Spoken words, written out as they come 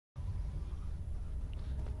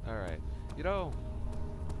Alright. You know...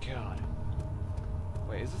 God.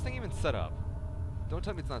 Wait, is this thing even set up? Don't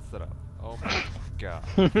tell me it's not set up. Oh my god.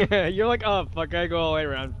 You're like, oh fuck, I go all the way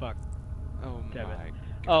around, fuck. Oh Damn my it.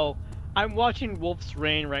 god. Oh, I'm watching Wolf's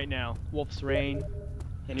Rain right now. Wolf's Rain.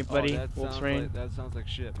 Anybody? Oh, Wolf's Rain? that sounds like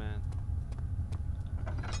shit, man.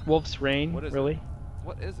 Wolf's Rain? What is really? it?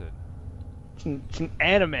 What is it? It's an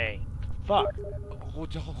anime. Fuck. Oh,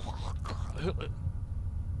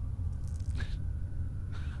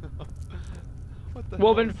 what the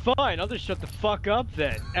Well hell then is... fine, I'll just shut the fuck up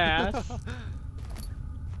then, ass.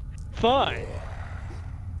 Fine.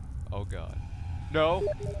 Oh god. No!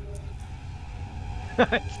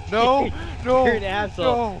 No! No! You're an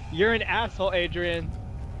asshole. No! You're an asshole, Adrian.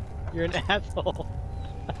 You're an asshole.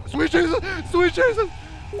 Sweet Jesus! Sweet Jesus!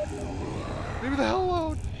 Leave me the hell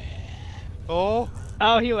alone! Oh!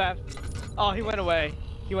 Oh, he left. Oh, he went away.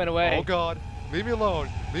 He went away. Oh god. Leave me alone.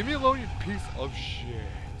 Leave me alone, you piece of shit.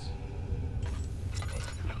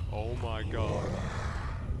 Oh my god.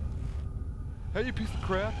 Hey, you piece of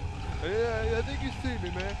crap. Yeah, I think you see me,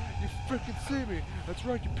 man. You freaking see me. That's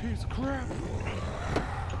right, you piece of crap.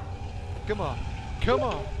 Come on. Come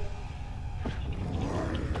on.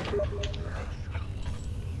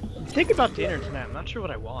 I'm thinking about dinner tonight. I'm not sure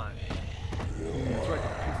what I want. That's right, you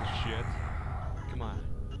piece of shit. Come on.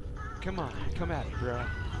 Come on. Come at me, bro.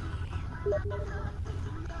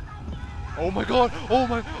 Oh my god. Oh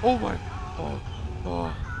my. Oh my. Oh.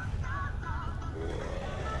 Oh.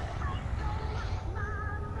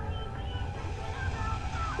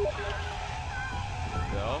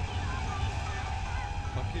 No.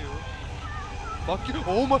 Fuck you. Fuck you.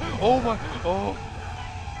 Oh my. Oh my. Oh.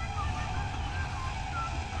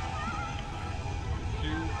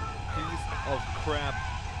 You piece of crap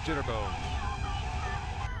jitterbone.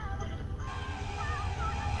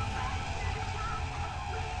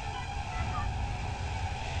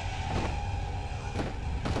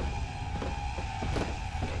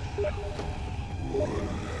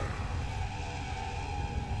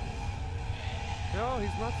 No,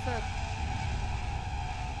 he's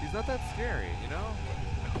not that scary, you know?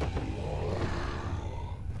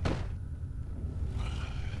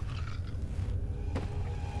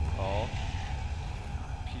 Oh.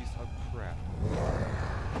 Piece of crap.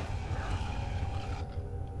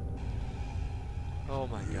 Oh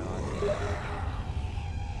my god.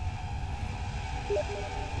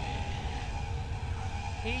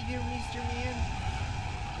 Hey there, Mr. Man.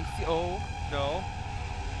 I see. Oh, no.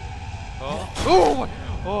 Oh. Oh my.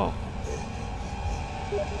 Oh.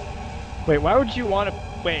 Wait, why would you want to?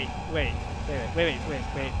 Wait.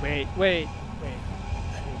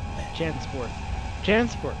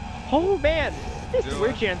 Jansport. Oh man, I used to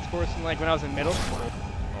wear Jansports in like when I was in middle school.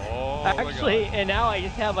 Oh. Actually, my god. and now I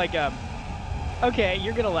just have like a. Okay,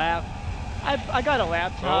 you're gonna laugh. I got a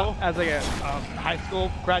laptop as like a high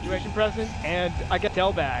school graduation present, and I got a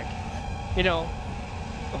Dell bag. You know,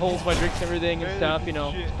 it holds my drinks and everything and stuff. You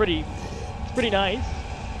know, it's pretty nice.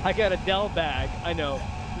 I got a Dell bag. I know.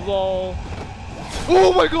 Lol.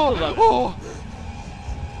 Oh my god! Oh!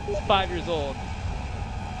 It's 5 years old.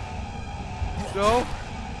 No?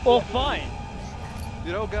 Well, fine.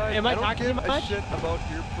 You know, guys, Am I I don't talking give too a much? shit about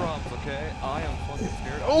your prompts, okay? I am fucking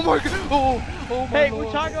scared. Oh my god! Oh! Oh my Hey, lord.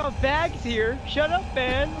 we're talking about bags here. Shut up,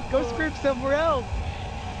 man. Go scream somewhere else.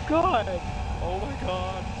 God. Oh my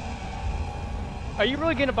god. Are you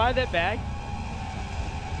really gonna buy that bag?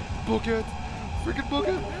 Book it! Freaking book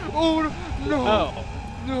it! Oh no! Oh.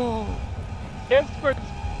 No!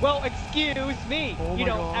 Well, excuse me. Oh You my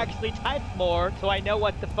don't God. actually type more, so I know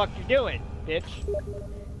what the fuck you're doing, bitch.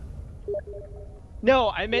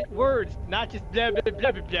 No, I meant words, not just blah blah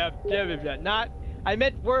blah blah blah blah blah blah. Not. I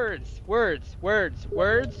meant words. Words.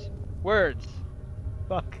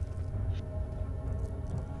 Fuck.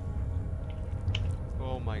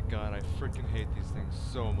 Oh my god, I freaking hate these things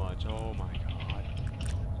so much. Oh my god.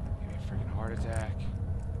 Give me a freaking heart attack.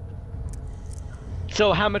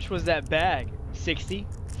 So how much was that bag? 60?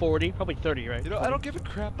 40? Probably 30, right? You know, I don't give a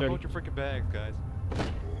crap 30. about your freaking bags, guys.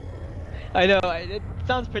 I know, it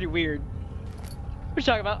sounds pretty weird. We're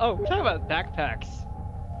talking about, we're talking about backpacks.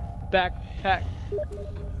 Backpack.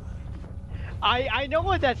 I know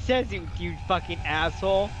what that says, you fucking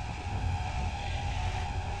asshole.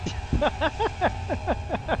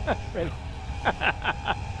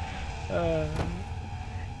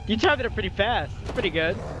 You typed it pretty fast. It's pretty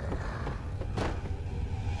good.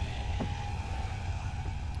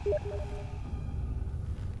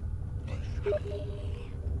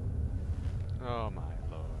 Oh my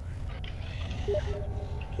lord.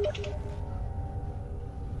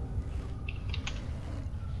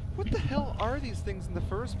 What the hell are these things in the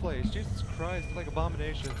first place? Jesus Christ, they're like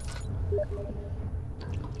abominations.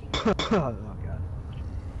 Oh god.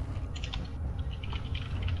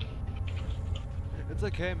 It's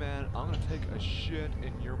like, hey man, I'm gonna take a shit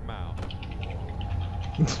in your mouth.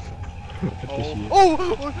 Oh,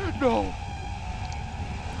 no!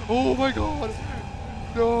 Oh my god!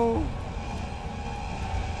 No!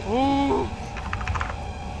 Oh!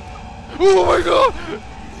 Oh my god!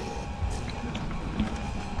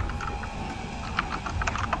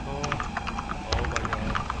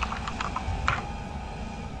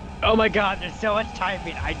 Oh my god, there's so much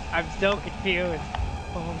typing. I'm so confused.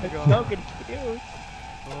 Oh my god. I'm so confused.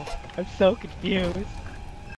 Oh. I'm so confused.